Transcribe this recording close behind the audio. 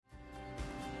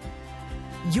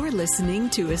You're listening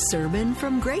to a sermon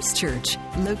from Grace Church,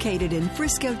 located in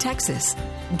Frisco, Texas.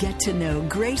 Get to know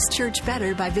Grace Church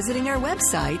better by visiting our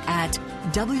website at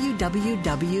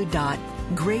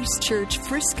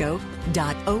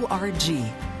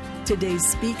www.gracechurchfrisco.org. Today's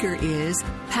speaker is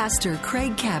Pastor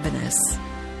Craig Cabanis.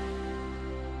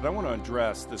 I want to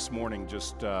address this morning,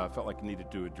 felt like I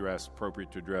needed to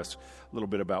appropriate to address a little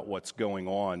bit about what's going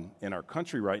on in our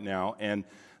country right now. And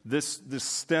this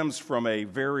stems from a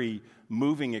very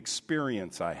moving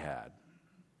experience I had,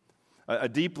 a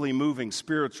deeply moving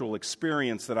spiritual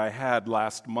experience that I had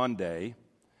last Monday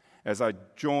as I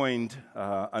joined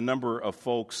a number of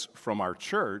folks from our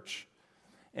church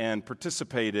and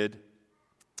participated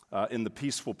in the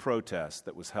peaceful protest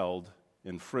that was held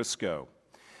in Frisco.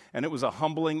 And it was a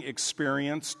humbling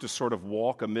experience to sort of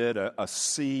walk amid a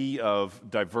sea of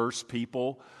diverse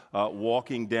people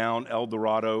walking down El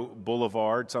Dorado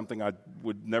Boulevard, something I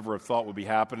would never have thought would be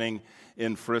happening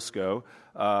in Frisco.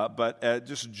 But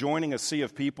just joining a sea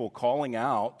of people calling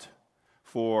out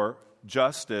for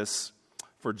justice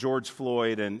for George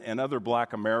Floyd and other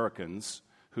black Americans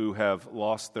who have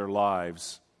lost their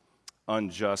lives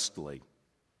unjustly.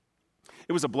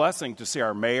 It was a blessing to see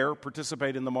our mayor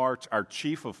participate in the march, our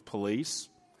chief of police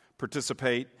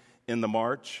participate in the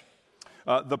march.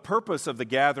 The purpose of the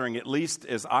gathering, at least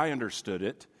as I understood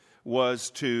it,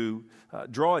 was to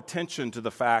draw attention to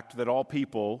the fact that all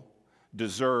people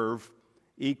deserve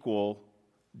equal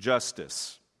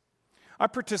justice. I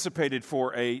participated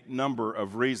for a number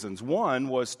of reasons. One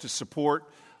was to support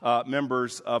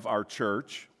members of our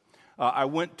church. I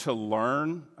went to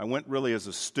learn. I went really as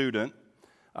a student.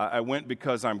 I went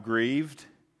because I'm grieved,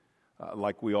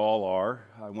 like we all are.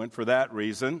 I went for that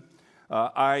reason.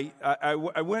 I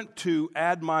went to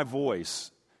add my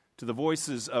voice to the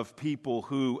voices of people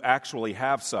who actually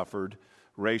have suffered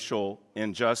racial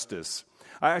injustice.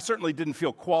 I certainly didn't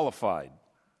feel qualified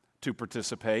to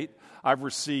participate. I've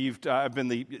been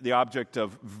the object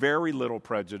of very little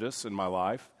prejudice in my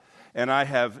life. And I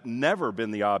have never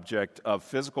been the object of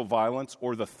physical violence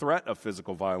or the threat of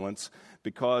physical violence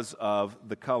because of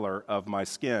the color of my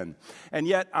skin. And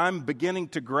yet I'm beginning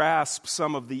to grasp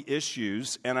some of the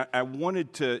issues, and I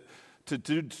wanted to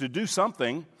do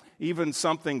something, even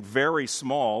something very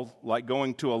small, like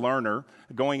going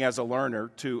as a learner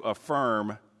to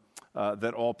affirm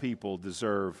that all people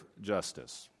deserve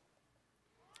justice.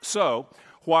 So,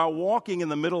 while walking in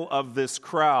the middle of this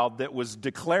crowd that was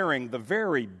declaring the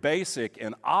very basic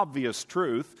and obvious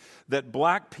truth that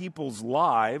black people's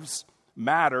lives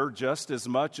matter just as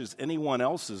much as anyone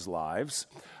else's lives,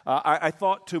 I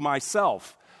thought to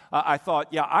myself,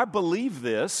 I believe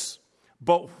this,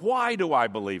 but why do I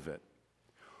believe it?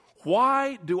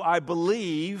 Why do I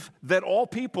believe that all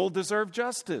people deserve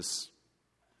justice?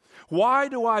 Why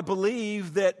do I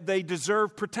believe that they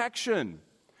deserve protection?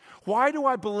 Why do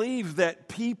I believe that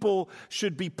people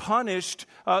should be punished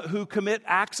who commit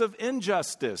acts of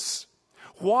injustice?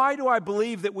 Why do I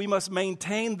believe that we must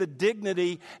maintain the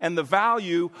dignity and the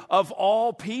value of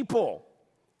all people?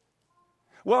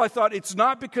 Well, I thought it's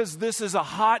not because this is a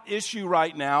hot issue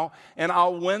right now and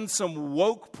I'll win some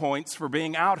woke points for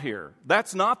being out here.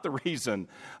 That's not the reason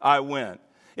I went.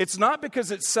 It's not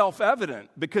because it's self-evident,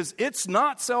 because it's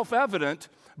not self-evident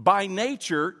by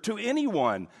nature to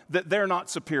anyone that they're not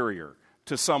superior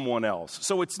to someone else.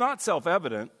 So it's not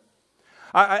self-evident.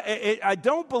 I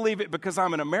don't believe it because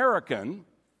I'm an American,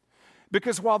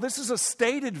 because while this is a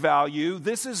stated value,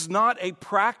 this is not a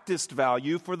practiced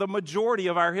value for the majority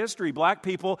of our history. Black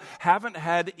people haven't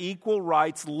had equal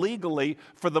rights legally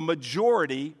for the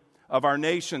majority of our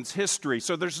nation's history.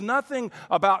 So there's nothing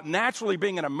about naturally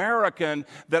being an American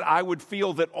that I would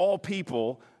feel that all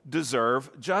people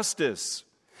deserve justice.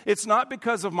 It's not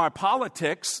because of my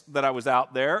politics that I was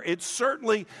out there. It's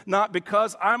certainly not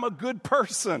because I'm a good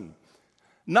person.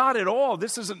 Not at all.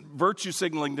 This isn't virtue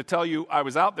signaling to tell you I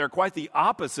was out there. Quite the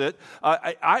opposite.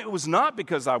 It was not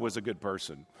because I was a good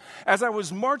person. As I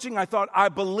was marching, I thought, I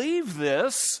believe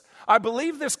this. I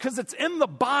believe this because it's in the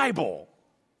Bible.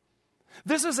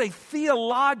 This is a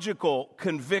theological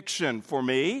conviction for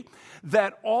me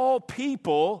that all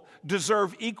people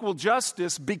deserve equal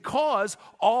justice because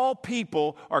all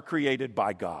people are created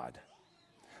by God.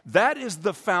 That is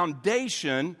the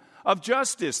foundation of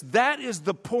justice. That is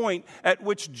the point at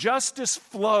which justice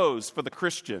flows for the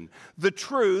Christian. The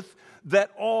truth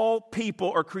that all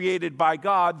people are created by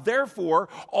God, therefore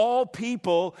all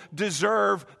people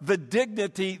deserve the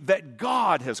dignity that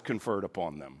God has conferred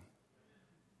upon them.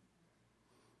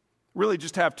 really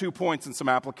just have 2 points and some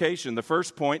application. The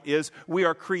first point is we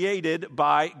are created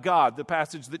by God. The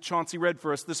passage that Chauncey read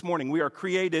for us this morning, we are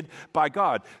created by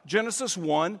God. Genesis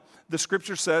 1, the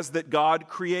scripture says that God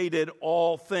created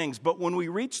all things. But when we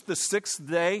reach the 6th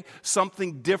day,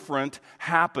 something different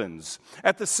happens.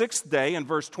 At the 6th day, in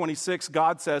verse 26,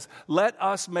 God says, "Let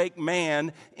us make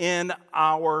man in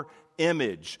our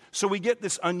image." So we get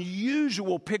this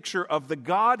unusual picture of the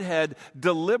Godhead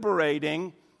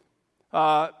deliberating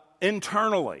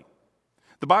internally.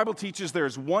 The Bible teaches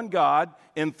there's one God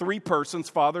in 3 persons,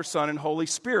 Father, Son, and Holy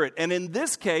Spirit. And in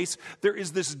this case, there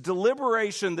is this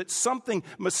deliberation that something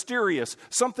mysterious,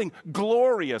 something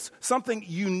glorious, something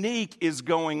unique is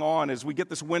going on as we get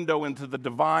this window into the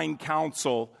divine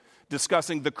council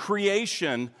discussing the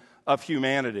creation of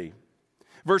humanity.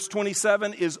 Verse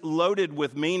 27 is loaded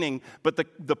with meaning, but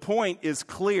the point is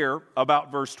clear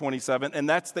about verse 27, and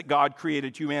that's that God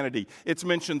created humanity. It's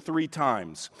mentioned 3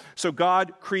 times. So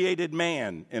God created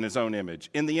man in his own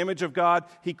image. In the image of God,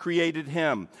 he created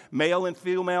him. Male and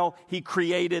female, he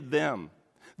created them.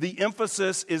 The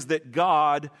emphasis is that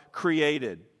God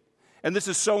created. And this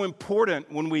is so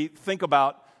important when we think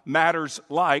about matters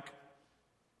like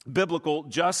biblical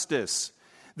justice.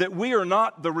 That we are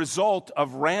not the result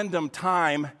of random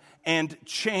time and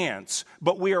chance,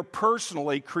 but we are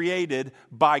personally created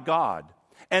by God.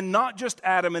 And not just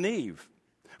Adam and Eve.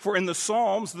 For in the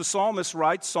Psalms, the psalmist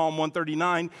writes, Psalm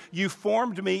 139, "You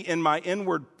formed me in my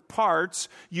inward parts.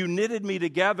 You knitted me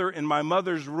together in my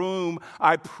mother's womb.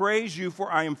 I praise you, for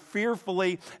I am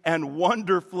fearfully and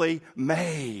wonderfully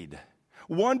made.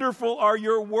 Wonderful are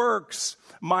your works.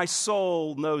 My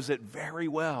soul knows it very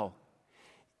well."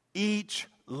 Each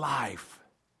life,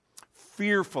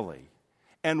 fearfully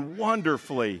and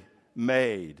wonderfully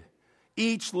made.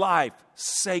 Each life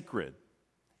sacred.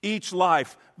 Each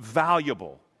life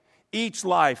valuable. Each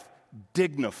life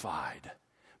dignified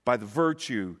by the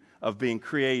virtue of being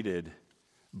created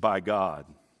by God.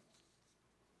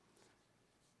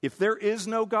 If there is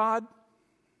no God,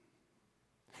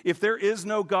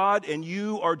 and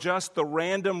you are just the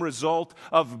random result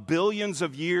of billions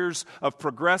of years of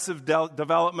progressive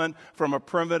development from a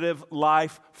primitive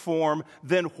life form,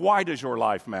 then why does your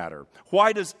life matter?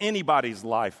 Why does anybody's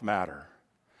life matter?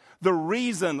 The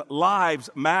reason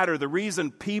lives matter, the reason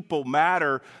people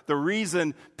matter, the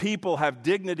reason people have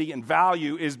dignity and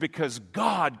value is because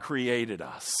God created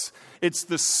us. It's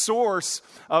the source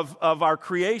of our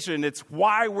creation. It's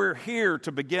why we're here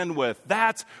to begin with.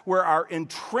 That's where our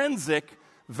intrinsic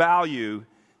value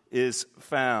is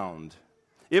found.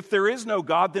 If there is no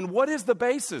God, then what is the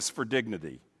basis for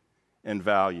dignity and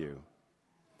value?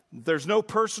 There's no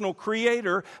personal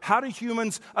creator. How do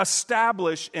humans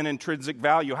establish an intrinsic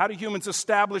value? How do humans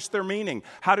establish their meaning?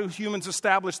 How do humans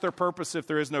establish their purpose if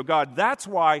there is no God? That's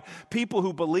why people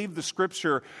who believe the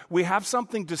Scripture, we have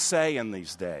something to say in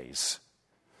these days.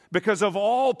 Because of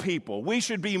all people, we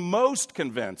should be most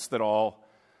convinced that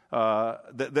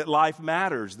that life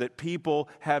matters, that people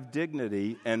have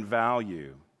dignity and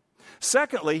value.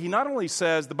 Secondly,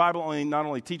 the Bible not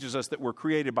only teaches us that we're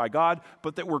created by God,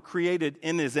 but that we're created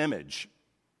in His image.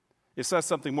 It says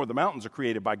something more. The mountains are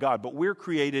created by God, but we're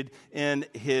created in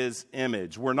His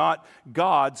image. We're not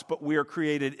gods, but we are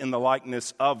created in the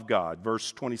likeness of God.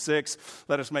 Verse 26,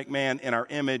 "Let us make man in our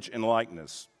image and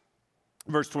likeness."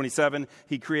 Verse 27,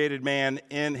 He created man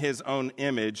in His own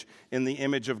image. In the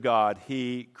image of God,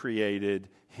 He created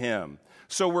him.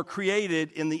 So we're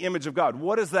created in the image of God.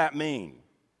 What does that mean?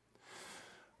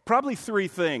 Probably 3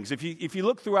 things. If you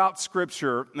look throughout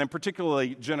Scripture, and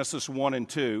particularly Genesis 1 and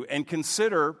 2, and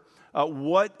consider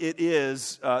what it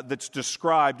is that's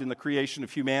described in the creation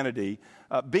of humanity,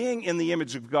 being in the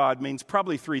image of God means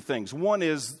probably 3 things. One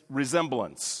is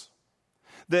resemblance.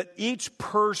 That each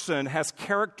person has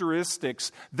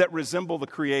characteristics that resemble the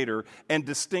Creator and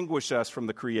distinguish us from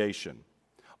the creation.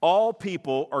 All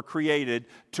people are created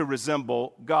to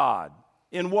resemble God.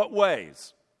 In what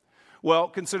ways? Well,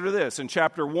 consider this. In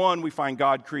chapter 1, we find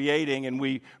God creating, and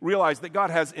we realize that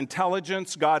God has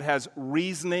intelligence, God has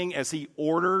reasoning as He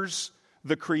orders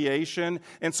the creation.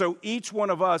 And so each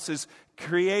one of us is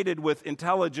created with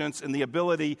intelligence and the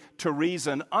ability to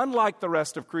reason, unlike the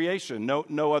rest of creation.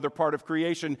 No other part of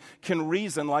creation can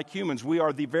reason like humans. We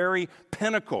are the very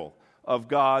pinnacle of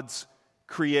God's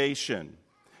creation.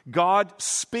 God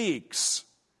speaks,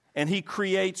 and He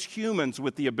creates humans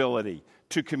with the ability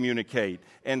to communicate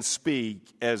and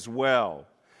speak as well.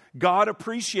 God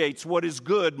appreciates what is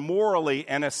good morally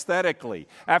and aesthetically.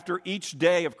 After each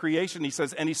day of creation, He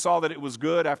says, and He saw that it was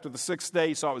good. After the 6th day,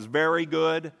 He saw it was very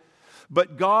good.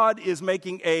 But God is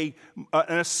making an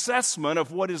assessment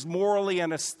of what is morally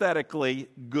and aesthetically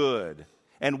good.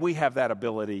 and we have that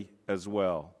ability as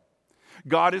well.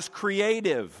 God is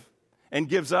creative and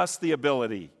gives us the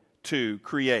ability to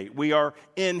create. We are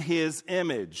in His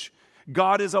image.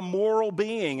 God is a moral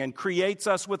being and creates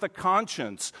us with a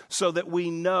conscience so that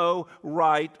we know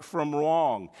right from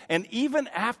wrong. And even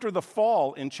after the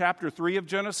fall in chapter 3 of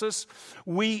Genesis,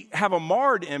 we have a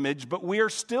marred image, but we are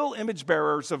still image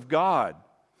bearers of God.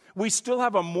 We still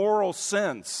have a moral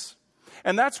sense.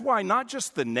 And that's why not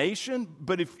just the nation,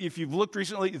 but if you've looked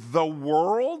recently, the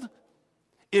world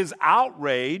is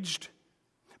outraged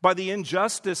by the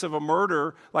injustice of a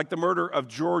murder like the murder of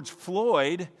George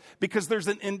Floyd, because there's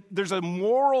a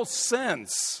moral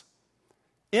sense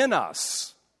in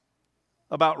us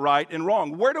about right and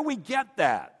wrong. Where do we get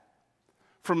that?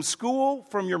 From school?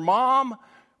 From your mom?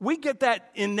 We get that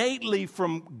innately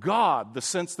from God, the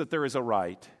sense that there is a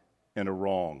right and a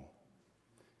wrong.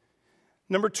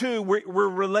 Number two, we're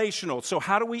relational. So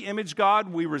how do we image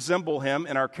God? We resemble Him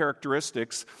in our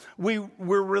characteristics. We're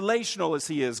relational as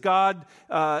He is. God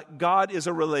is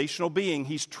a relational being.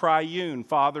 He's triune,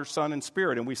 Father, Son, and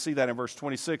Spirit. And we see that in verse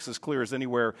 26 as clear as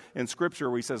anywhere in Scripture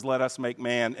where He says, let us make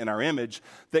man in our image.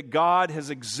 That God has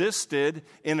existed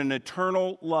in an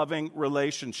eternal, loving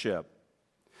relationship.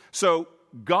 So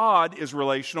God is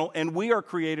relational, and we are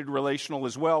created relational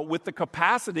as well, with the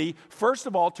capacity, first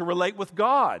of all, to relate with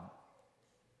God.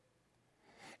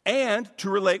 And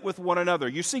to relate with one another.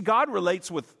 You see, God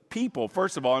relates with people.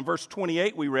 First of all, in verse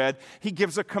 28 we read, He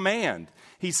gives a command.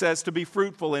 He says to be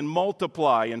fruitful and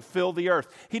multiply and fill the earth.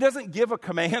 He doesn't give a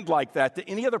command like that to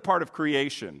any other part of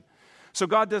creation. So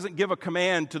God doesn't give a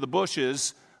command to the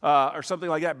bushes or something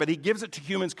like that, but He gives it to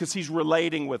humans because He's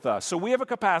relating with us. So we have a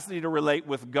capacity to relate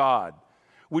with God,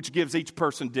 which gives each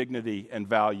person dignity and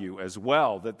value as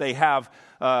well, that they have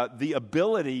the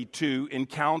ability to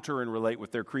encounter and relate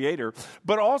with their Creator,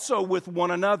 but also with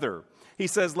one another. He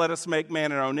says, let us make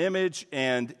man in our own image,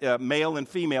 and male and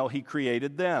female, He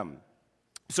created them.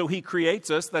 So He creates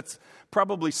us. That's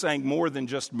probably saying more than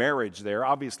just marriage there.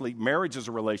 Obviously, marriage is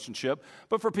a relationship,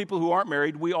 but for people who aren't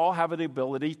married, we all have an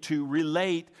ability to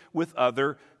relate with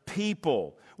other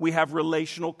people. We have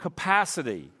relational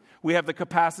capacity. We have the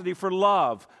capacity for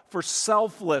love, for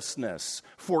selflessness,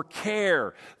 for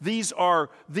care. These are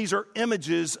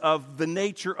images of the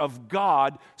nature of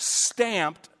God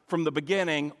stamped from the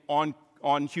beginning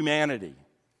on humanity.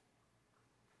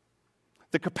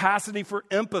 The capacity for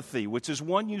empathy, which is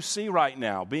one you see right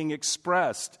now being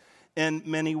expressed in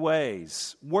many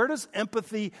ways. Where does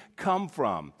empathy come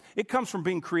from? It comes from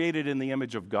being created in the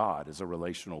image of God as a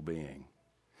relational being.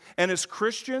 And as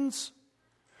Christians,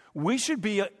 we should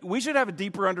have a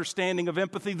deeper understanding of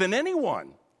empathy than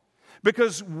anyone,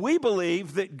 because we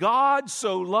believe that God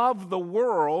so loved the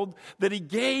world that He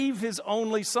gave His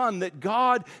only Son, that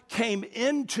God came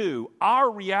into our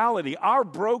reality, our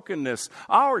brokenness,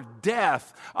 our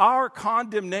death, our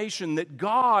condemnation, that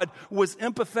God was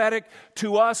empathetic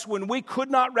to us when we could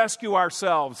not rescue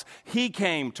ourselves. He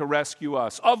came to rescue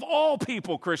us. Of all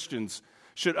people, Christians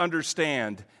should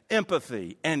understand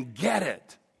empathy and get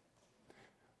it.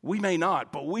 We may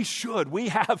not, but we should. We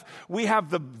have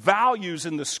the values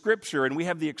in the Scripture, and we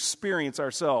have the experience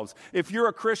ourselves. If you're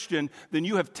a Christian, then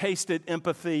you have tasted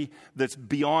empathy that's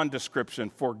beyond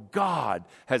description, for God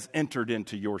has entered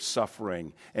into your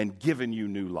suffering and given you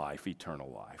new life, eternal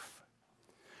life.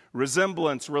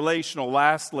 Resemblance, relational,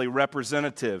 lastly,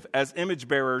 representative. As image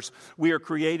bearers, we are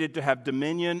created to have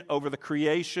dominion over the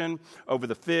creation, over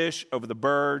the fish, over the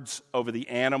birds, over the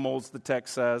animals, the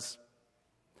text says.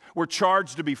 We're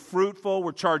charged to be fruitful.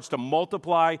 We're charged to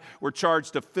multiply. We're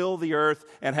charged to fill the earth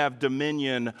and have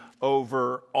dominion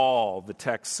over all, the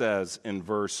text says in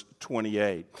verse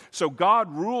 28. So God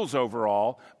rules over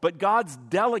all, but God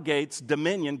delegates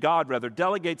dominion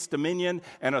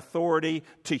and authority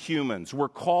to humans. We're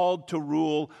called to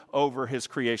rule over His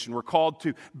creation. We're called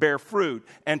to bear fruit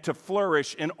and to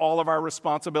flourish in all of our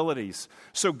responsibilities.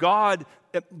 So God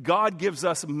gives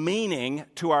us meaning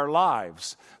to our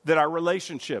lives, that our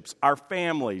relationships, our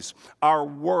families, our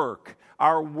work,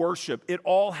 our worship, it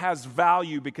all has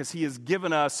value because He has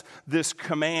given us this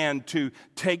command to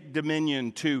take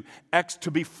dominion, to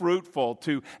be fruitful,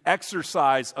 to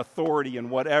exercise authority in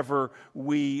whatever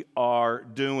we are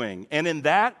doing. And in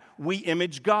that, we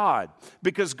image God,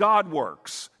 because God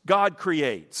works, God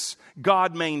creates,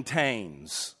 God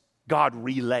maintains, God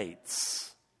relates.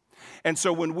 And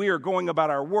so when we are going about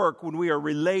our work, when we are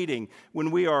relating, when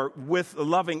we are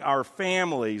loving our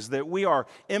families, that we are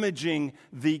imaging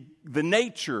the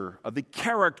nature of the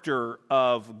character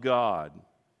of God.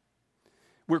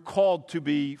 We're called to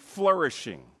be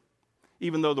flourishing.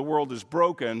 Even though the world is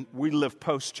broken, we live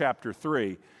post chapter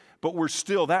 3. but we're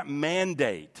still, that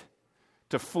mandate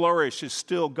to flourish is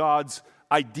still God's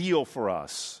ideal for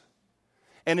us.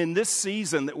 And in this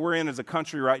season that we're in as a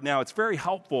country right now, it's very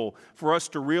helpful for us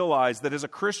to realize that as a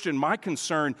Christian, my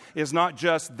concern is not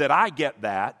just that I get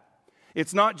that.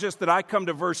 It's not just that I come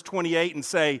to verse 28 and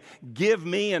say, give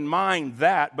me and mine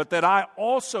that, but that I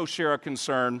also share a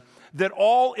concern that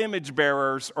all image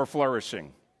bearers are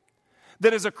flourishing.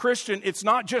 That as a Christian, it's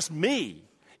not just me.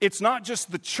 It's not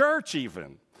just the church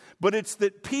even, but it's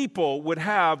that people would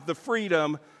have the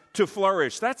freedom to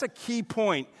flourish. That's a key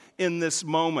point in this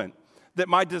moment. That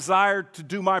my desire to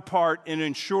do my part in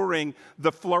ensuring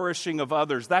the flourishing of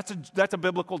others, that's a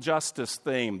biblical justice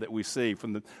theme that we see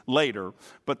from the later,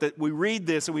 but that we read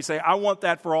this and we say, I want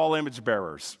that for all image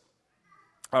bearers.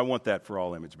 I want that for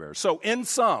all image bearers. So in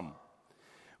sum,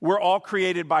 we're all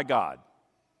created by God.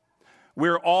 We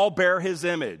all bear His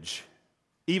image,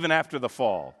 even after the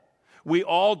fall. We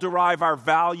all derive our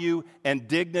value and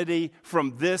dignity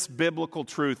from this biblical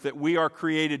truth that we are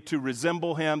created to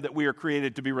resemble Him, that we are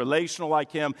created to be relational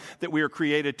like Him, that we are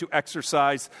created to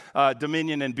exercise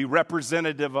dominion and be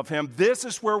representative of Him. This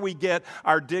is where we get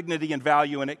our dignity and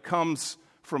value, and it comes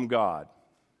from God.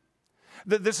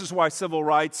 This is why civil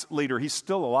rights leader, he's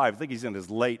still alive, I think he's in his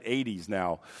late 80s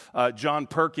now, John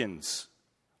Perkins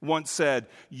once said,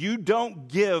 you don't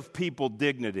give people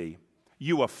dignity,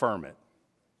 you affirm it.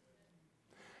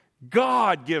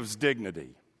 God gives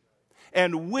dignity,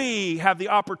 and we have the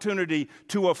opportunity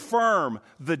to affirm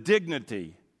the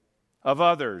dignity of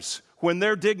others when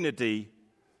their dignity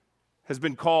has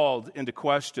been called into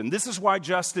question. This is why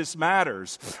justice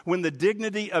matters. When the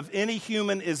dignity of any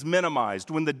human is minimized,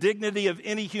 when the dignity of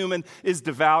any human is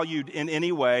devalued in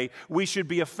any way, we should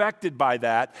be affected by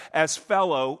that as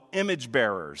fellow image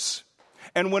bearers.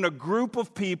 And when a group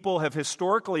of people have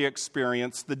historically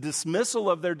experienced the dismissal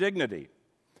of their dignity,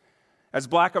 as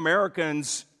Black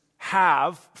Americans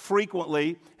have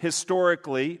frequently,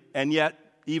 historically, and yet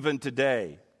even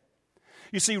today.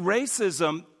 You see,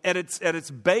 racism at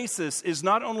its basis is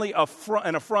not only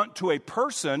an affront to a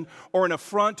person or an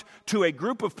affront to a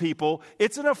group of people,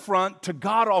 it's an affront to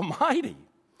God Almighty.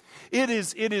 It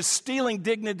is stealing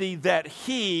dignity that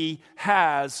He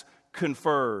has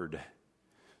conferred.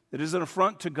 It is an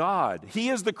affront to God. He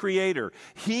is the creator.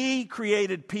 He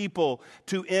created people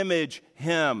to image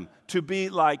Him, to be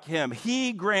like Him.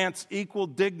 He grants equal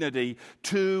dignity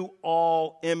to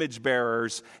all image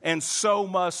bearers, and so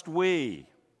must we.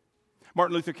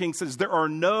 Martin Luther King says there are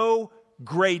no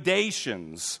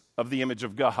gradations of the image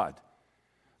of God.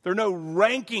 There are no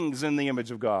rankings in the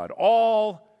image of God.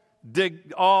 All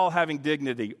having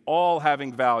dignity, all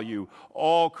having value,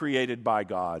 all created by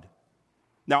God.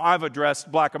 Now, I've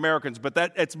addressed Black Americans, but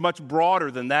it's much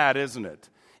broader than that, isn't it?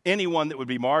 Anyone that would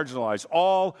be marginalized,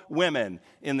 all women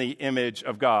in the image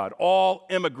of God, all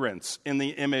immigrants in the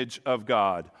image of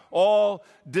God, all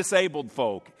disabled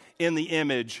folk in the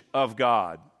image of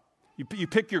God. You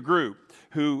pick your group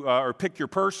or pick your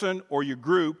person or your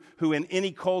group who in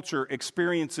any culture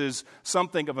experiences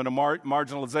something of a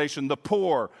marginalization. The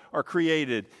poor are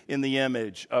created in the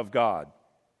image of God.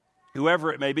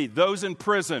 Whoever it may be, those in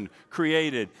prison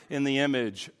created in the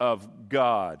image of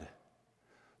God.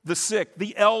 The sick,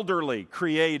 the elderly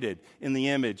created in the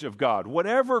image of God.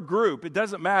 Whatever group, it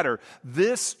doesn't matter.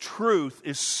 This truth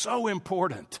is so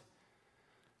important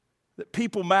that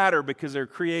people matter because they're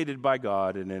created by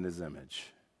God and in His image.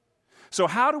 So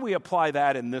how do we apply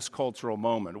that in this cultural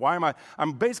moment?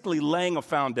 I'm basically laying a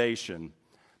foundation,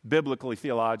 biblically,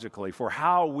 theologically, for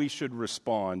how we should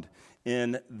respond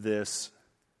in this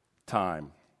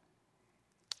time.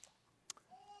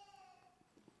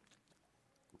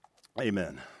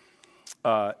 Amen.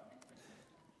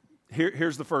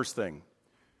 Here's the first thing.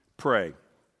 Pray.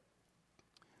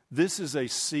 This is a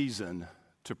season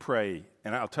to pray,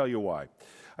 and I'll tell you why.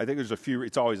 I think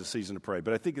it's always a season to pray,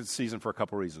 but I think it's a season for a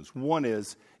couple reasons. One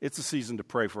is, it's a season to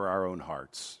pray for our own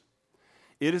hearts.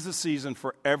 It is a season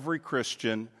for every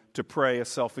Christian to pray a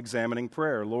self-examining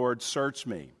prayer. Lord, search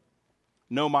me.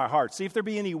 Know my heart. See if there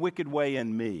be any wicked way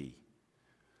in me.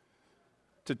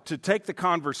 To take the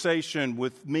conversation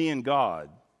with me and God,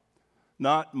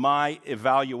 not my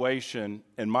evaluation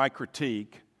and my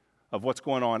critique of what's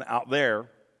going on out there.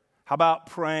 How about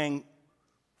praying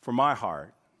for my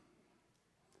heart?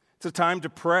 It's a time to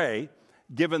pray,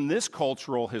 given this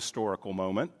cultural historical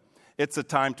moment. It's a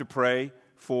time to pray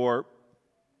for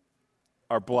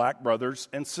our Black brothers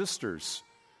and sisters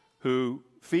who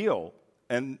feel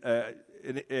a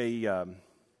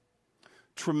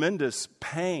tremendous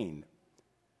pain,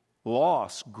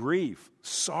 loss, grief,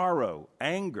 sorrow,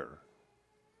 anger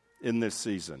in this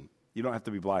season. You don't have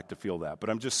to be Black to feel that,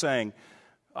 but I'm just saying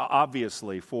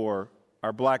obviously, for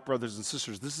our black brothers and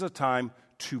sisters, this is a time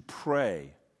to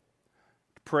pray.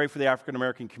 To pray for the African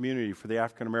American community, for the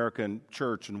African American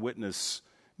church and witness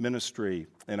ministry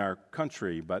in our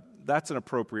country, but that's an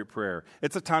appropriate prayer.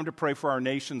 It's a time to pray for our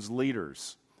nation's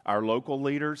leaders, our local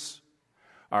leaders,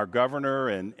 our governor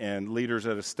and leaders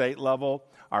at a state level,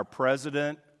 our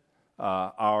president,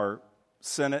 our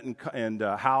Senate and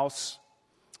House.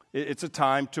 It's a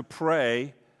time to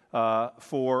pray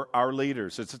for our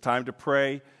leaders. It's a time to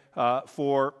pray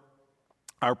for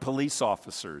our police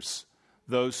officers,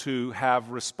 those who have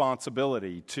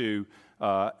responsibility to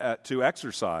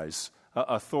exercise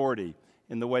authority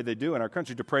in the way they do in our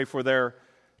country, to pray for their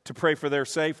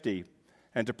safety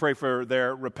and to pray for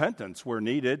their repentance where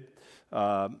needed,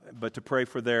 but to pray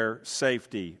for their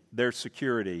safety, their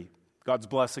security, God's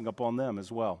blessing upon them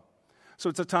as well. So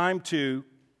it's a time to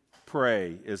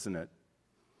pray, isn't it?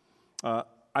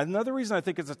 Another reason I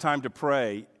think it's a time to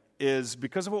pray is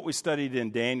because of what we studied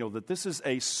in Daniel, that this is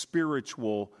a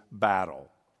spiritual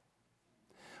battle.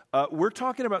 We're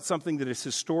talking about something that is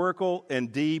historical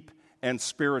and deep and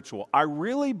spiritual. I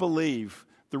really believe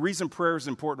the reason prayer is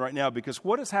important right now, because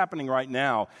what is happening right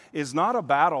now is not a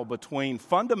battle between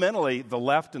fundamentally the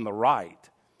left and the right.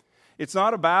 It's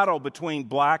not a battle between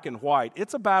black and white.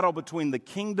 It's a battle between the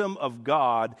kingdom of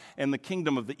God and the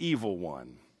kingdom of the evil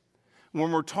one.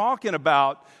 When we're talking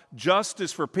about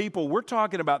justice for people, we're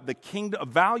talking about the kingdom,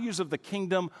 values of the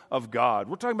kingdom of God.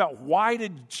 We're talking about why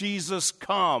did Jesus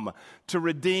come to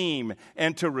redeem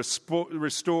and to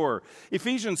restore.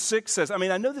 Ephesians 6 says,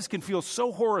 I know this can feel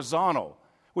so horizontal.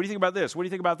 What do you think about this? What do you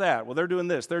think about that? Well, they're doing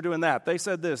this, they're doing that. They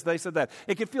said this, they said that.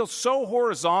 It can feel so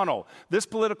horizontal. This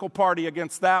political party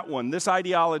against that one, this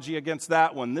ideology against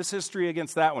that one, this history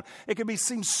against that one. It can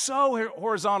seem so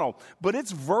horizontal, but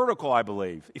it's vertical, I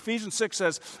believe. Ephesians 6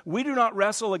 says, we do not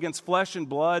wrestle against flesh and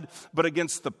blood, but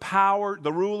against the power,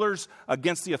 the rulers,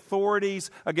 against the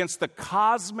authorities, against the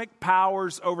cosmic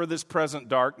powers over this present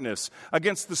darkness,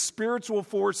 against the spiritual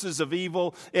forces of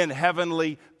evil in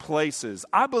heavenly places.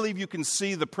 I believe you can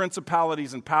see the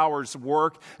principalities and powers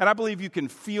work, and I believe you can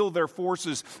feel their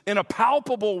forces in a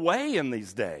palpable way in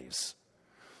these days.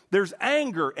 There's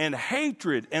anger and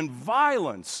hatred and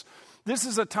violence. This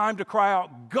is a time to cry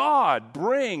out, God,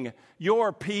 bring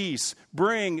your peace,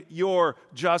 bring your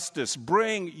justice,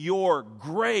 bring your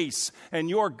grace and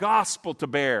your gospel to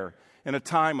bear in a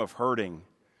time of hurting.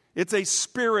 It's a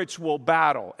spiritual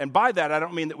battle. And by that, I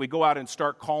don't mean that we go out and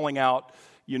start calling out,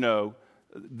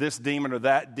 this demon or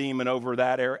that demon over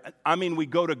that area. I mean, we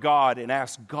go to God and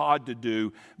ask God to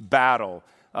do battle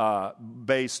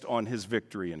based on his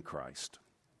victory in Christ.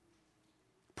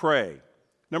 Pray.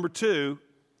 Number 2,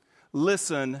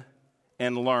 listen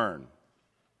and learn.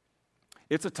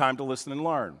 It's a time to listen and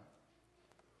learn.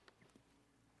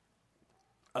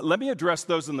 Let me address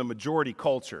those in the majority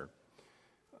culture.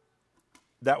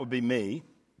 That would be me.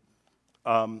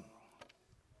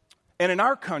 And in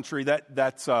our country,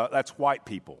 that's white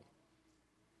people.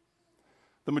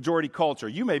 The majority culture.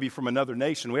 You may be from another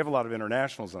nation. We have a lot of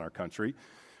internationals in our country.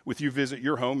 With you visit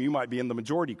your home, you might be in the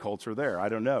majority culture there. I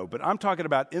don't know. But I'm talking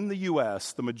about in the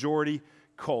U.S., the majority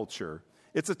culture.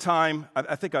 It's a time,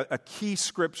 I think a key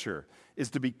scripture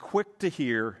is to be quick to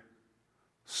hear,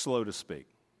 slow to speak.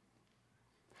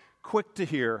 Quick to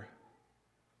hear,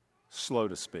 slow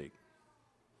to speak.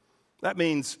 That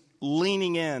means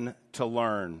leaning in to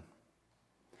learn.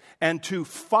 And to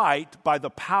fight by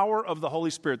the power of the Holy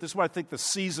Spirit. This is what I think the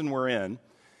season we're in.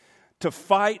 To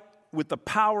fight with the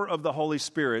power of the Holy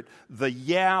Spirit, the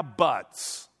yeah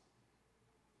buts.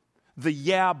 The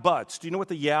yeah buts. Do you know what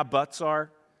the yeah buts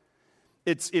are?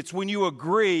 It's when you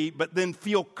agree, but then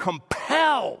feel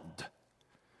compelled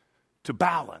to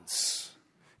balance.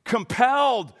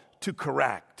 Compelled to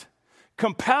correct.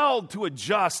 Compelled to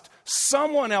adjust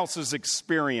someone else's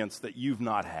experience that you've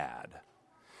not had.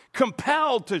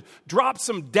 Compelled to drop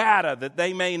some data that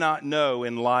they may not know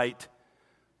in light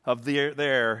of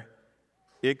their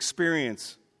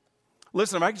experience.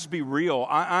 Listen, if I could just be real,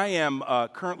 I am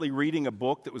currently reading a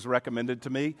book that was recommended to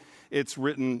me. It's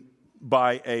written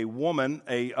by a woman,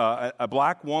 a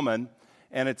black woman,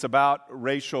 and it's about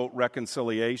racial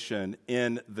reconciliation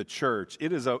in the church.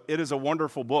 It is a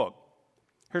wonderful book.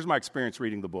 Here's my experience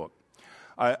reading the book.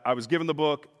 I was given the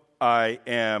book. I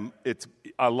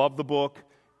love the book.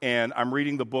 And I'm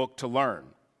reading the book to learn.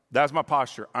 That's my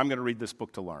posture. I'm going to read this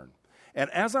book to learn. And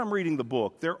as I'm reading the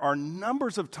book, there are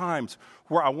numbers of times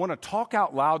where I want to talk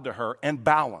out loud to her and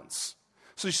balance.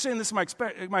 So she's saying this is my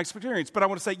experience, but I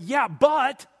want to say, yeah,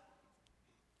 but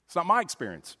it's not my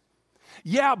experience.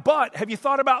 Yeah, but have you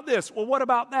thought about this? Well, what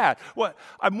about that? Well,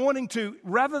 I'm wanting to,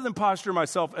 rather than posture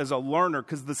myself as a learner,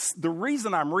 because the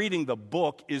reason I'm reading the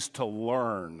book is to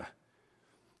learn,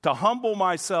 to humble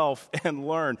myself and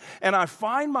learn. And I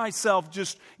find myself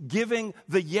just giving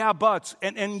the yeah buts.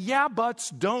 And yeah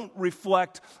buts don't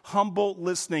reflect humble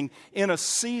listening in a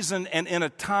season and in a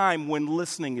time when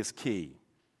listening is key.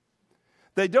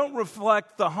 They don't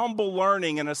reflect the humble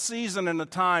learning in a season and a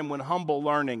time when humble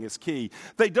learning is key.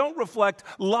 They don't reflect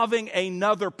loving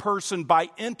another person by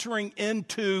entering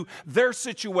into their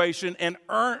situation and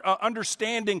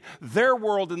understanding their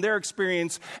world and their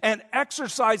experience and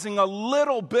exercising a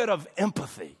little bit of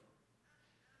empathy.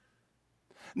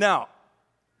 Now,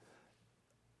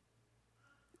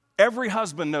 every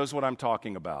husband knows what I'm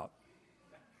talking about.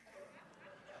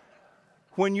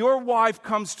 When your wife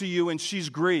comes to you and she's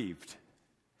grieved,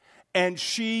 and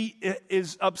she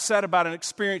is upset about an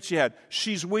experience she had.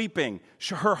 She's weeping.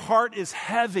 Her heart is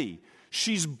heavy.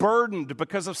 She's burdened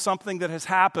because of something that has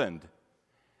happened.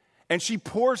 And she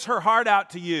pours her heart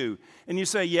out to you. And you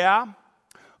say, yeah,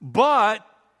 but,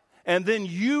 and then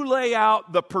you lay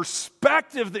out the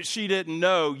perspective that she didn't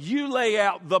know. You lay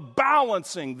out the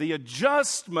balancing, the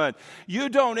adjustment. You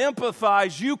don't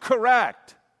empathize, you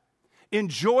correct.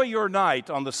 Enjoy your night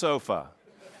on the sofa.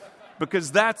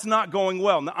 Because that's not going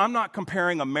well. Now, I'm not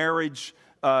comparing a marriage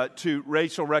to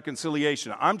racial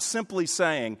reconciliation. I'm simply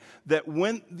saying that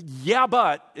when yeah,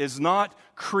 but is not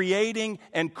creating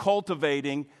and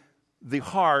cultivating the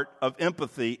heart of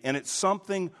empathy, and it's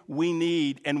something we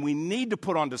need, and we need to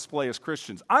put on display as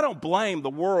Christians. I don't blame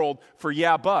the world for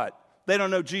yeah, but. They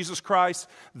don't know Jesus Christ.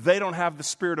 They don't have the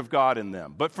Spirit of God in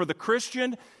them. But for the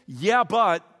Christian, yeah,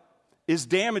 but is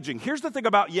damaging. Here's the thing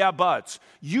about yeah, buts.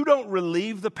 You don't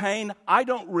relieve the pain. I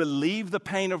don't relieve the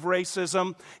pain of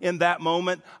racism in that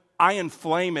moment. I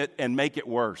inflame it and make it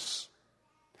worse.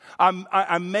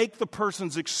 I make the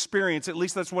person's experience, at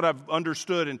least that's what I've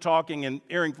understood in talking and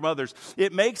hearing from others,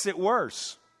 it makes it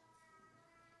worse.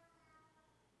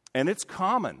 And it's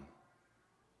common.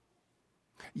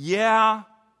 Yeah,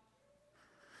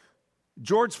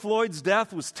 George Floyd's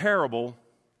death was terrible,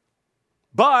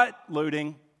 but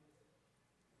looting.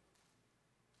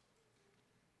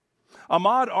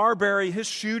 Ahmaud Arbery, his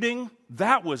shooting,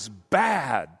 that was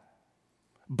bad.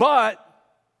 But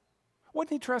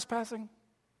wasn't he trespassing?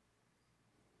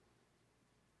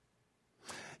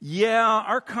 Yeah,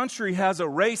 our country has a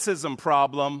racism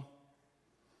problem,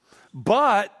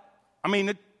 but, I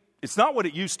mean, it's not what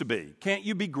it used to be. Can't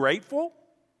you be grateful?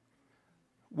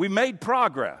 We made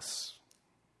progress.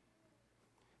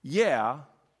 Yeah,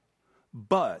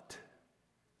 but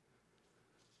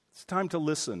it's time to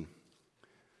listen,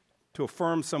 to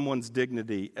affirm someone's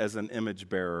dignity as an image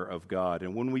bearer of God.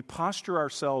 And when we posture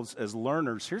ourselves as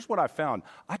learners, here's what I found.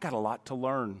 I got a lot to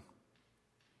learn.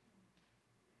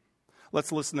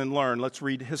 Let's listen and learn. Let's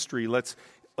read history. Let's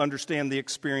understand the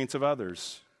experience of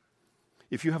others.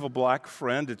 If you have a black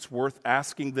friend, it's worth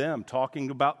asking them, talking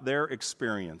about their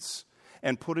experience,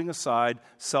 and putting aside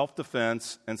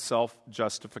self-defense and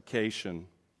self-justification.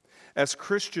 As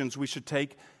Christians, we should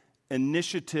take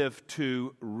initiative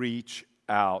to reach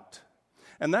out.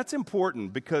 And that's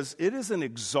important because it is an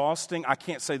exhausting, I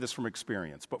can't say this from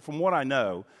experience, but from what I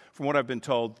know, from what I've been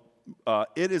told,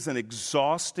 it is an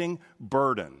exhausting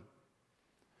burden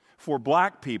for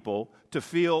black people to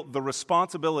feel the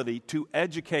responsibility to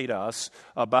educate us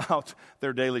about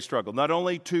their daily struggle. Not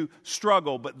only to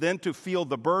struggle, but then to feel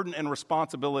the burden and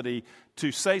responsibility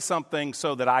to say something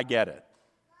so that I get it.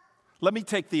 Let me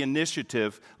take the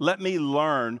initiative. Let me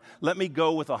learn. Let me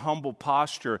go with a humble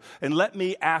posture. And let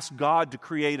me ask God to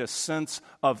create a sense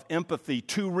of empathy,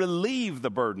 to relieve the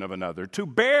burden of another, to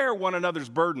bear one another's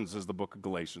burdens, as the book of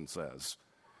Galatians says.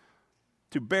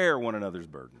 To bear one another's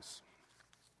burdens.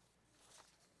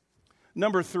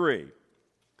 Number 3,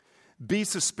 be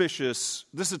suspicious.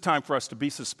 This is a time for us to be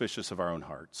suspicious of our own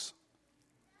hearts.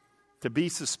 To be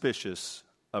suspicious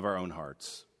of our own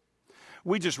hearts.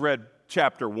 We just read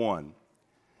chapter 1.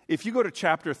 If you go to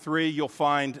chapter 3, you'll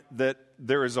find that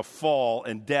there is a fall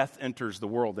and death enters the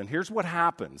world. And here's what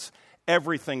happens.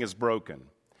 Everything is broken.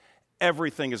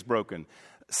 Everything is broken.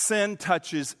 Sin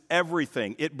touches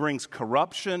everything. It brings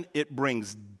corruption. It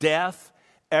brings death.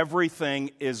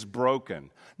 Everything is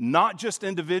broken. Not just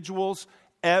individuals.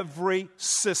 Every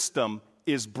system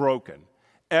is broken.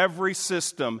 Every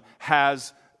system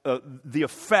has the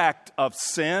effect of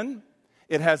sin.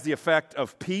 It has the effect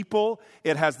of people.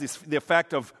 It has the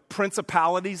effect of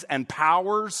principalities and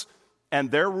powers and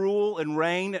their rule and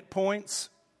reign at points.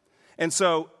 And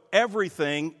so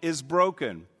everything is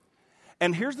broken.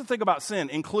 And here's the thing about sin,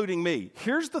 including me.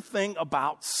 Here's the thing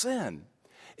about sin.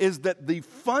 is that the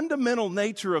fundamental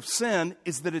nature of sin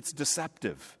is that it's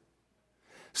deceptive.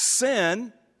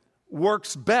 Sin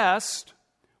works best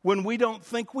when we don't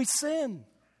think we sin.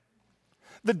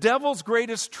 The devil's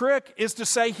greatest trick is to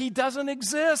say he doesn't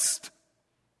exist.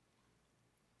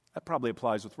 That probably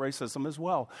applies with racism as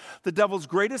well. The devil's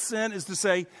greatest sin is to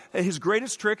say, his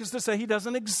greatest trick is to say he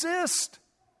doesn't exist.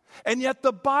 And yet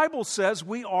the Bible says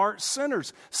we are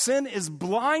sinners. Sin is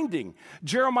blinding.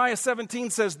 Jeremiah 17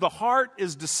 says, the heart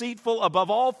is deceitful above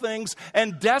all things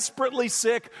and desperately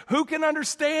sick. Who can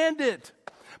understand it?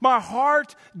 My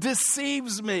heart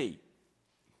deceives me.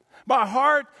 My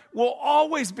heart will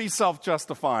always be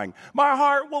self-justifying. My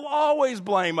heart will always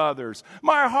blame others.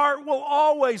 My heart will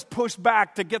always push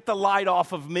back to get the light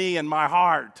off of me and my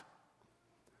heart.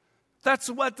 That's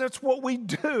what we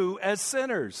do as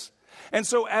sinners. And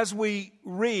so as we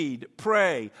read,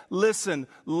 pray, listen,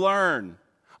 learn,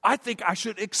 I think I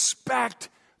should expect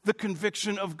the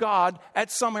conviction of God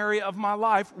at some area of my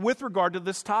life with regard to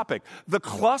this topic. The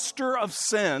cluster of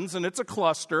sins, and it's a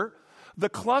cluster, the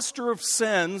cluster of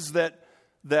sins that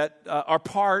are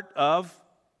part of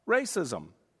racism.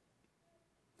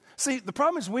 See, the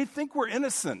problem is we think we're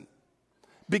innocent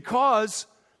because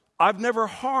I've never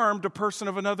harmed a person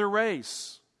of another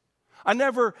race. I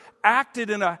never acted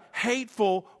in a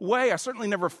hateful way. I certainly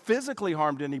never physically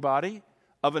harmed anybody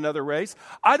of another race.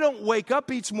 I don't wake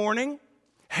up each morning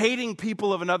hating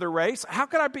people of another race. How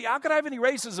could I have any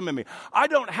racism in me? I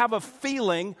don't have a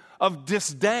feeling of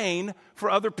disdain for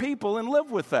other people and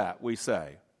live with that, we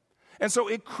say. And so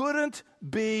it couldn't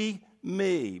be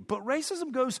me. But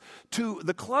racism goes to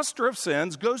the cluster of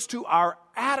sins, goes to our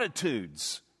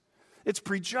attitudes. It's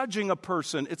prejudging a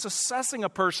person. It's assessing a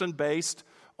person based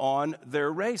on their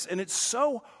race. And it's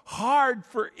so hard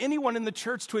for anyone in the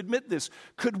church to admit this.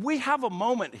 Could we have a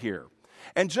moment here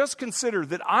and just consider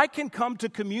that I can come to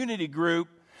community group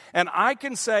and I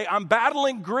can say, I'm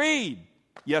battling greed.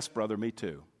 Yes, brother, me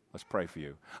too. Let's pray for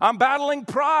you. I'm battling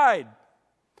pride.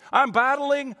 I'm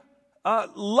battling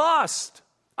lust.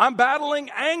 I'm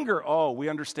battling anger. Oh, we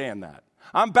understand that.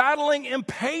 I'm battling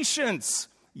impatience.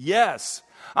 Yes.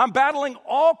 I'm battling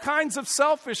all kinds of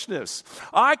selfishness.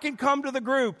 I can come to the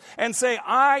group and say,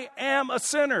 I am a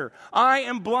sinner. I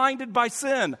am blinded by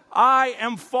sin. I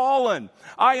am fallen.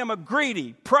 I am a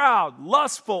greedy, proud,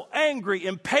 lustful, angry,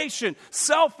 impatient,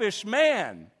 selfish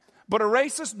man. But a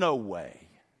racist? No way.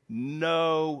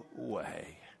 No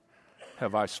way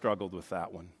have I struggled with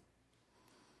that one.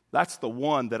 That's the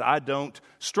one that I don't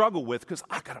struggle with because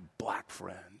I got a black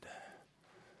friend.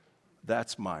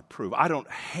 That's my proof. I don't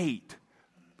hate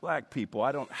black people.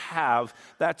 I don't have.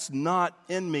 That's not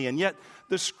in me. And yet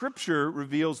the scripture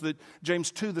reveals that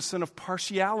James 2, the sin of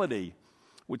partiality,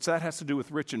 which that has to do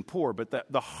with rich and poor, but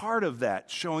the heart of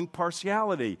that, showing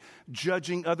partiality,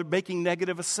 judging other, making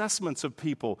negative assessments of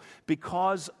people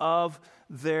because of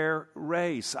their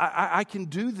race. I can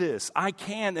do this. I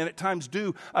can, and at times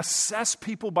do, assess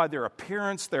people by their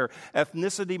appearance, their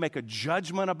ethnicity, make a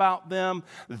judgment about them,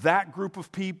 that group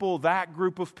of people, that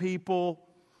group of people.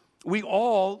 We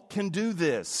all can do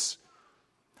this.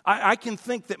 I can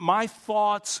think that my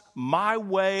thoughts, my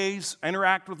ways,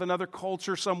 interact with another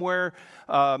culture somewhere,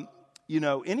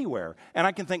 anywhere. And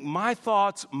I can think my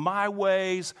thoughts, my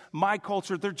ways, my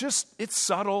culture, it's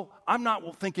subtle. I'm not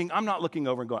looking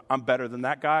over and going, I'm better than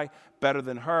that guy, better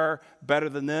than her, better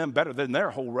than them, better than their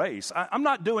whole race. I'm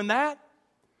not doing that.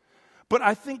 But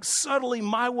I think subtly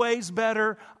my way's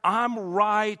better. I'm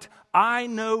right. I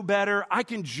know better. I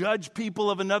can judge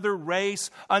people of another race,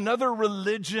 another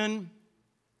religion.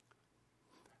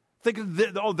 Think,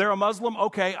 they're a Muslim?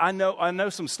 Okay, I know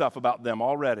some stuff about them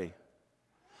already.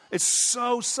 It's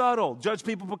so subtle. Judge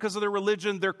people because of their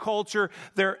religion, their culture,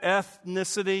 their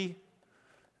ethnicity.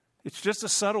 It's just a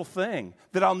subtle thing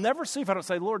that I'll never see if I don't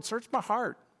say, Lord, search my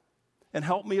heart and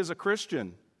help me as a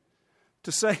Christian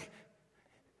to say,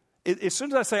 as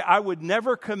soon as I say I would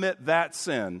never commit that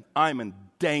sin, I'm in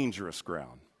dangerous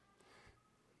ground.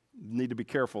 Need to be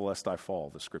careful lest I fall,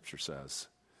 the scripture says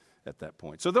at that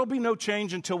point. So there'll be no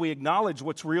change until we acknowledge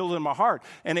what's real in my heart.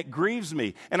 And it grieves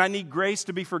me. And I need grace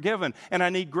to be forgiven. And I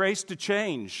need grace to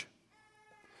change.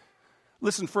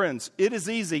 Listen, friends, it is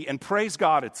easy, and praise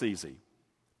God it's easy.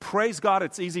 Praise God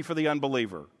it's easy for the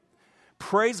unbeliever.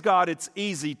 Praise God it's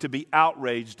easy to be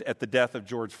outraged at the death of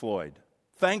George Floyd.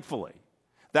 Thankfully,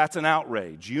 that's an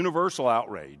outrage, universal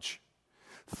outrage.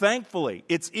 Thankfully,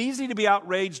 it's easy to be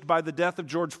outraged by the death of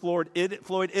George Floyd.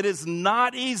 It is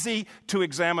not easy to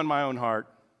examine my own heart.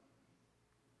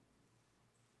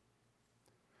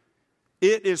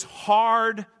 It is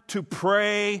hard to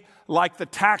pray like the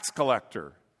tax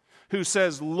collector who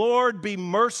says, Lord, be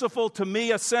merciful to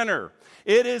me, a sinner.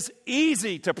 It is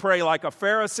easy to pray like a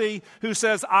Pharisee who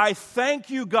says, I thank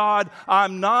you, God,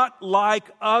 I'm not like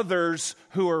others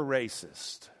who are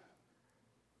racist.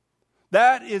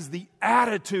 That is the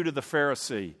attitude of the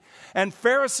Pharisee. And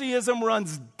Phariseeism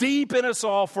runs deep in us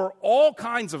all for all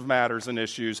kinds of matters and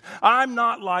issues. I'm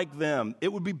not like them.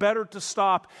 It would be better to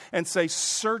stop and say,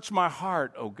 search my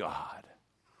heart, O God.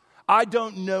 I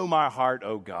don't know my heart,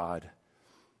 O God.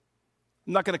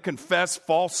 I'm not going to confess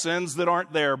false sins that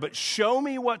aren't there, but show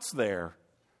me what's there.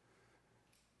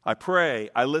 I pray,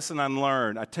 I listen and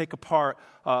learn. I take a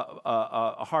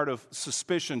heart of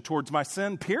suspicion towards my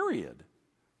sin, period.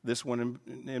 This one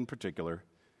in particular.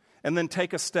 And then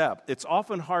take a step. It's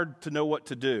often hard to know what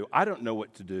to do. I don't know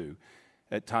what to do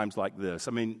at times like this.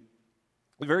 I mean,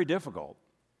 very difficult.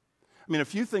 I mean, a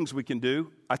few things we can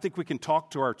do. I think we can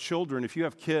talk to our children. If you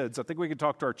have kids, I think we can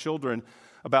talk to our children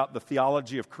about the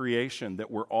theology of creation,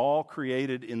 that we're all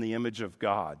created in the image of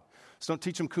God. So don't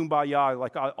teach them kumbaya,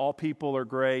 like all people are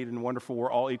great and wonderful,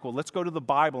 we're all equal. Let's go to the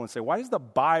Bible and say, why is the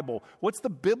Bible, what's the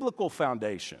biblical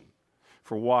foundation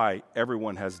for why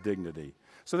everyone has dignity?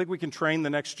 So I think we can train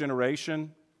the next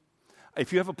generation.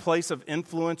 If you have a place of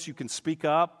influence, you can speak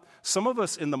up. Some of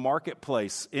us in the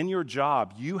marketplace, in your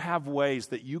job, you have ways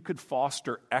that you could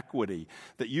foster equity,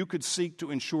 that you could seek to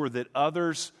ensure that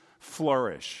others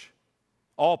flourish.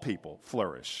 All people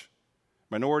flourish.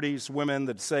 Minorities, women,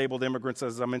 the disabled, immigrants,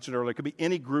 as I mentioned earlier, it could be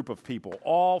any group of people.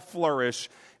 All flourish.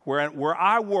 Where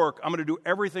I work, I'm going to do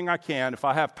everything I can. If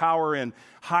I have power in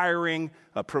hiring,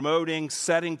 promoting,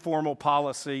 setting formal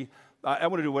policy, I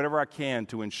want to do whatever I can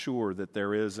to ensure that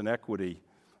there is an equity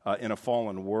in a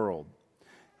fallen world.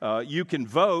 You can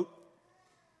vote.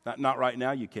 Not right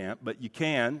now, you can't, but you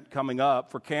can, coming up,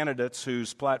 for candidates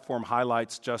whose platform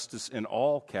highlights justice in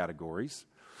all categories.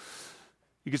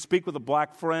 You can speak with a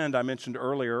black friend I mentioned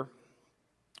earlier,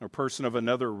 or a person of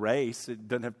another race. It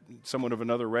doesn't have someone of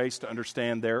another race to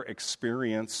understand their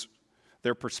experience,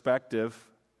 their perspective,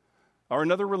 or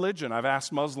another religion. I've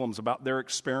asked Muslims about their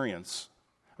experience.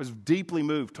 I was deeply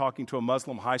moved talking to a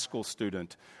Muslim high school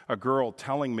student, a girl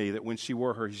telling me that when she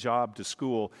wore her hijab to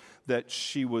school, that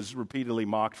she was repeatedly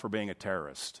mocked for being a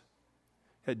terrorist.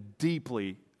 That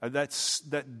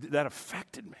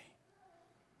affected me.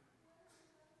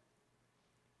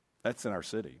 That's in our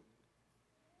city.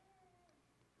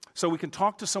 So we can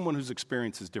talk to someone whose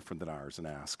experience is different than ours and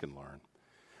ask and learn.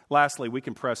 Lastly, we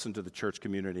can press into the church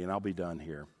community, and I'll be done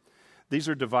here. These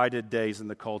are divided days in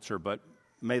the culture, but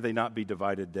may they not be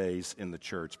divided days in the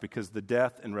church, because the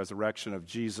death and resurrection of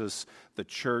Jesus, the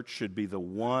church should be the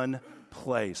one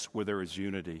place where there is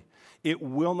unity. It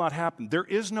will not happen. There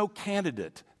is no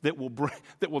candidate that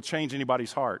will change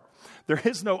anybody's heart. There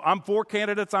is no, I'm for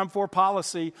candidates, I'm for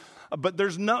policy, but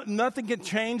there's nothing can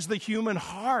change the human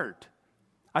heart.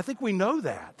 I think we know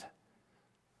that.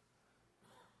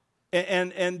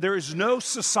 And there is no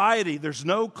society, there's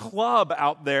no club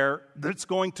out there that's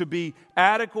going to be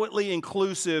adequately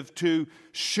inclusive to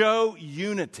show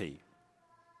unity,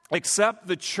 except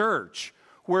the church,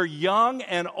 where young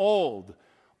and old,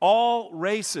 all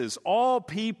races, all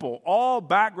people, all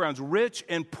backgrounds, rich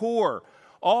and poor,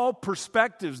 all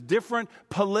perspectives, different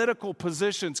political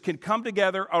positions can come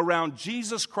together around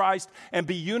Jesus Christ and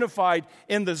be unified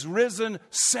in this risen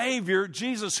Savior,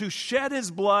 Jesus, who shed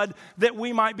his blood that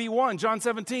we might be one. John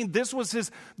 17, this was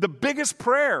the biggest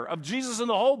prayer of Jesus in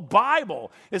the whole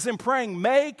Bible, is him praying,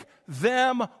 make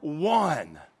them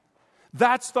one.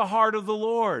 That's the heart of the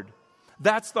Lord.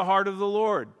 That's the heart of the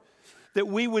Lord. That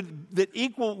we would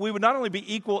not only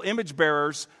be equal image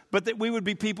bearers, but that we would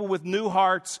be people with new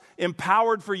hearts,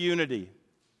 empowered for unity.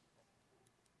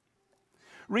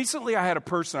 Recently, I had a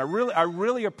person, I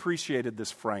really appreciated this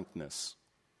frankness.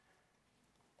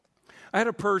 I had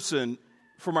a person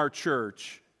from our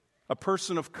church, a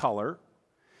person of color,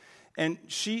 and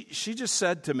she just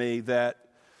said to me that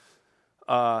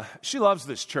she loves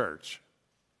this church.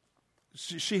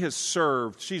 She has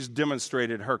served, she's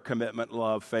demonstrated her commitment,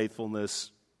 love,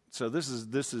 faithfulness. So this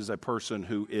is a person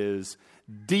who is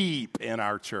deep in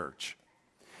our church.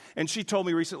 And she told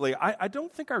me recently, I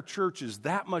don't think our church is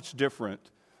that much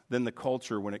different than the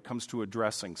culture when it comes to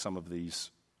addressing some of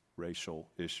these racial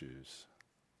issues.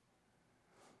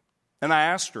 And I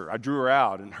asked her, I drew her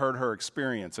out and heard her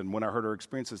experience. And when I heard her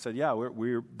experience, I said, yeah,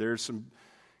 there's some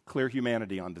clear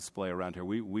humanity on display around here.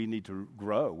 We need to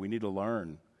grow. We need to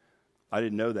learn. I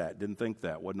didn't know that, didn't think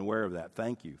that, wasn't aware of that.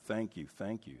 Thank you, thank you,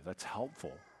 thank you. That's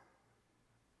helpful.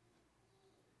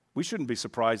 We shouldn't be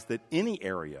surprised that any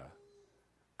area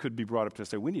could be brought up to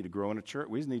say, we need to grow in a church.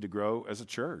 We need to grow as a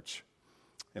church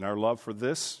in our love for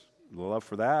this love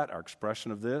for that, our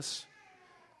expression of this.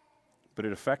 But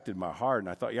it affected my heart, and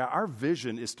I thought, our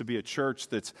vision is to be a church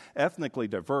that's ethnically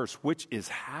diverse, which is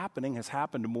happening, has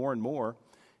happened more and more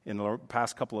in the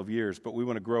past couple of years, but we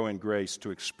want to grow in grace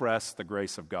to express the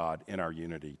grace of God in our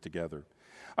unity together.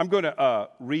 I'm going to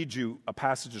read you a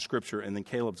passage of Scripture, and then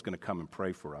Caleb's going to come and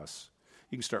pray for us.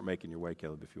 You can start making your way,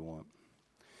 Caleb, if you want.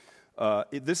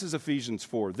 This is Ephesians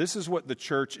 4. This is what the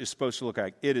church is supposed to look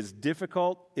like. It is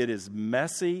difficult. It is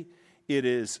messy. It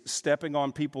is stepping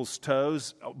on people's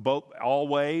toes,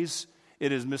 always.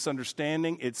 It is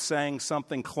misunderstanding. It's saying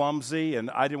something clumsy,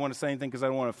 and I didn't want to say anything because I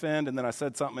don't want to offend, and then I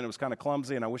said something and it was kind of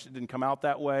clumsy, and I wish it didn't come out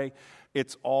that way.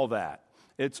 It's all that.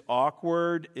 It's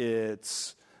awkward.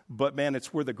 But man,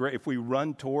 it's where if we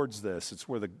run towards this, it's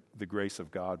where the grace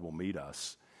of God will meet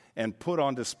us and put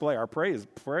on display. Our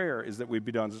prayer is that we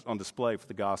be on display for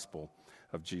the gospel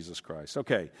of Jesus Christ.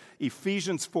 Okay,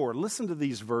 Ephesians 4. Listen to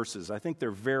these verses. I think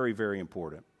they're very, very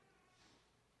important.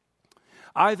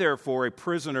 I, therefore, a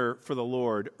prisoner for the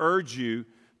Lord, urge you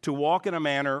to walk in a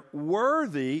manner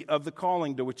worthy of the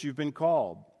calling to which you've been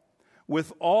called,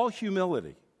 with all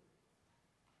humility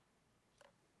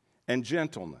and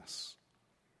gentleness,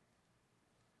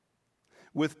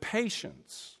 with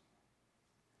patience,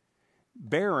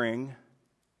 bearing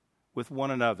with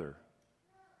one another.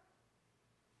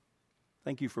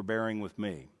 Thank you for bearing with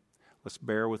me. Let's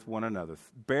bear with one another.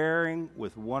 Bearing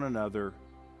with one another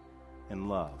in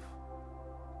love.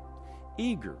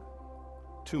 Eager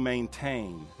to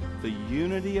maintain the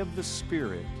unity of the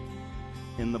Spirit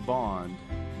in the bond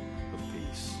of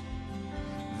peace.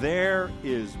 There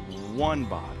is one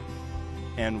body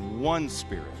and one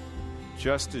Spirit,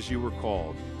 just as you were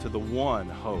called to the one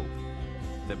hope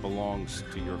that belongs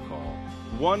to your call.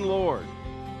 One Lord,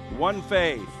 one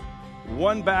faith,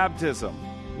 one baptism,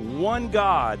 one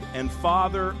God and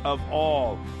Father of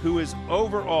all, who is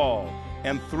over all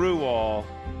and through all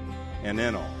and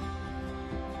in all.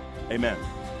 Amen.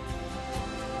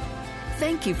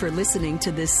 Thank you for listening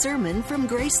to this sermon from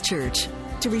Grace Church.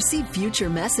 To receive future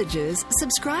messages,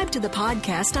 subscribe to the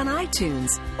podcast on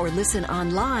iTunes or listen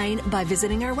online by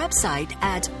visiting our website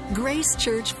at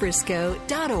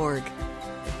gracechurchfrisco.org.